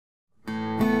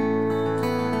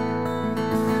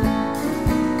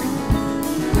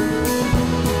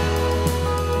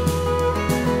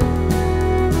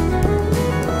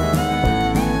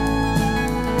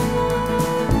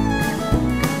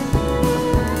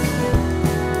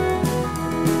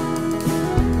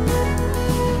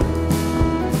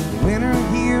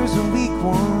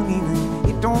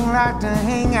like to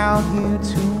hang out here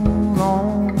too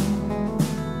long.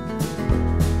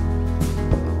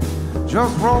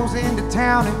 Just rolls into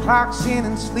town and clocks in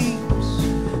and sleeps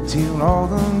till all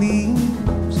the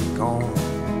leaves are gone.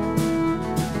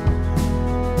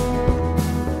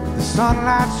 The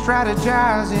sunlight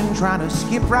strategizing, trying to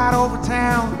skip right over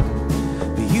town.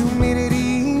 The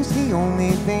humidity's the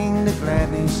only thing that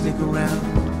gladly stick around.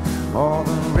 All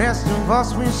the rest of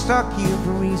us, we're stuck here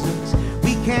for reasons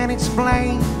we can't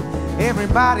explain.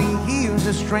 Everybody here's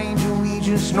a stranger, we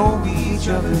just know each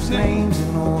other's names.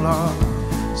 And all our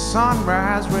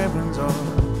sunrise reverends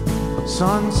are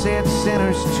sunset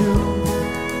sinners too.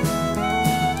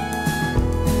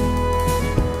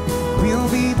 We'll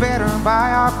be better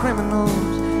by our criminals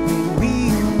than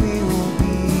we will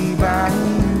be by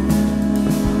you.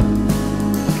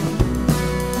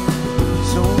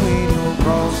 So when you're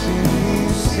crossing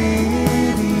this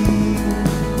city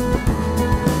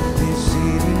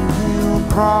will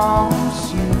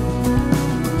cross you.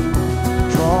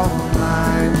 Draw a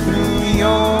line through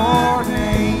your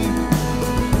name.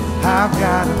 I've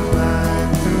got a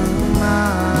line through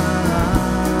mine.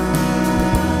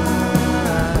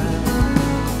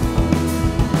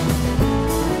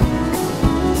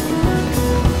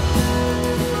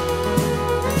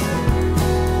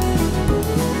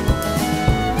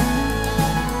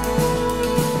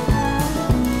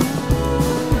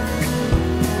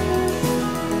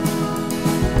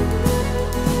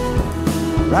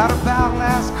 Right about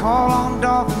last call on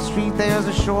Dolphin Street, there's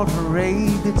a short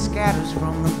parade that scatters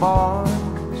from the bars.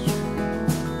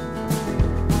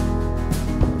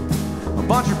 A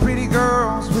bunch of pretty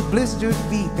girls with blistered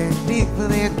feet that dig for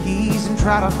their keys and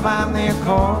try to find their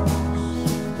cars.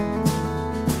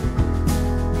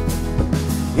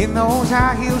 In those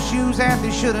high heel shoes that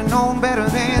they should have known better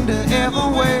than to ever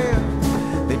wear.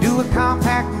 They do a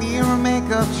compact mirror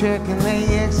makeup check and they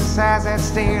exercise that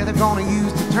stare they're gonna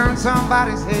use to turn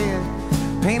somebody's head.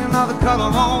 Paint another color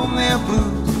on their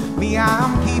blues. Me,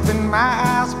 I'm keeping my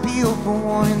eyes peeled for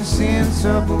one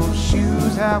insensible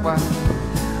shoes. How I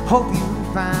hope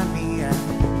you find me, I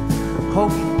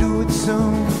hope you do it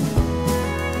soon.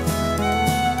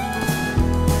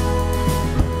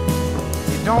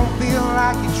 You don't feel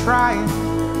like you're trying,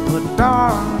 but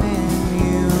darling,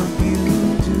 you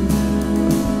do.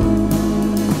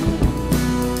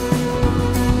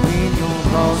 When you're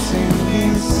crossing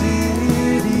this city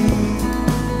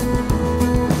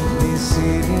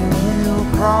will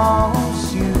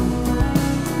cross you.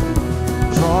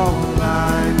 Draw a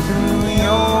line through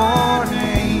your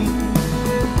name.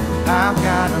 I've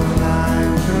got a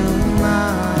line through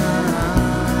mine.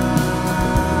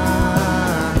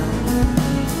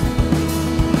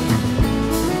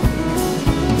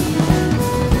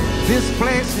 This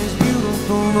place is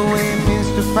beautiful, the way it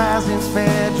mystifies its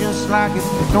fair, just like if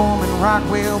Norman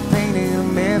Rockwell painted a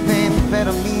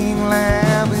methamphetamine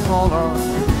lab. And all our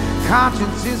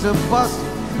consciences are busted,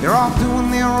 they're off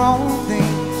doing their own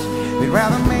things. They'd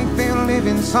rather make their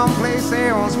living someplace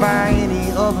else by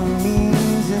any other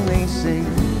means. And they say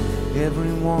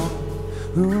everyone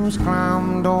who's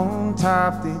climbed on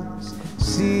top this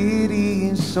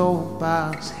city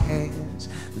soapbox has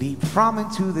leaped from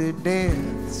it to their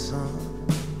death, son.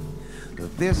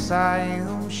 Of this I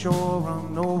am sure,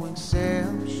 I'm no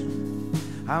exception.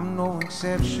 I'm no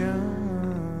exception.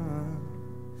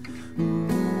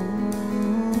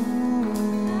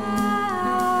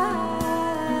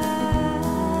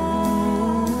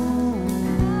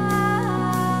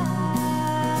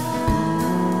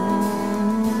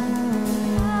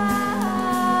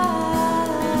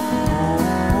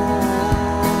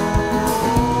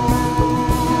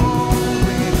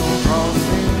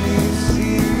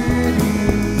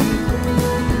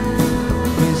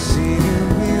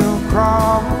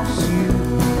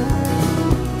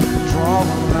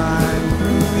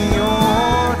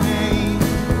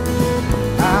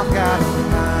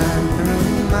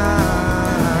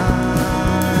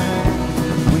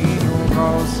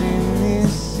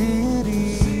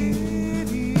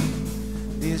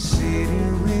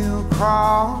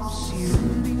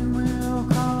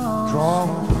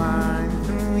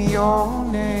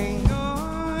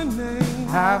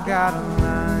 I've got a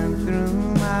line through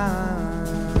mine.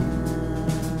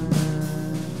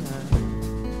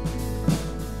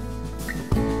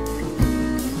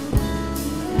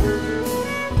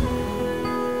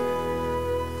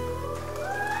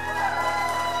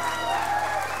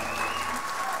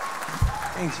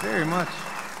 Thanks very much.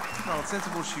 It's called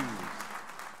Sensible Shoes.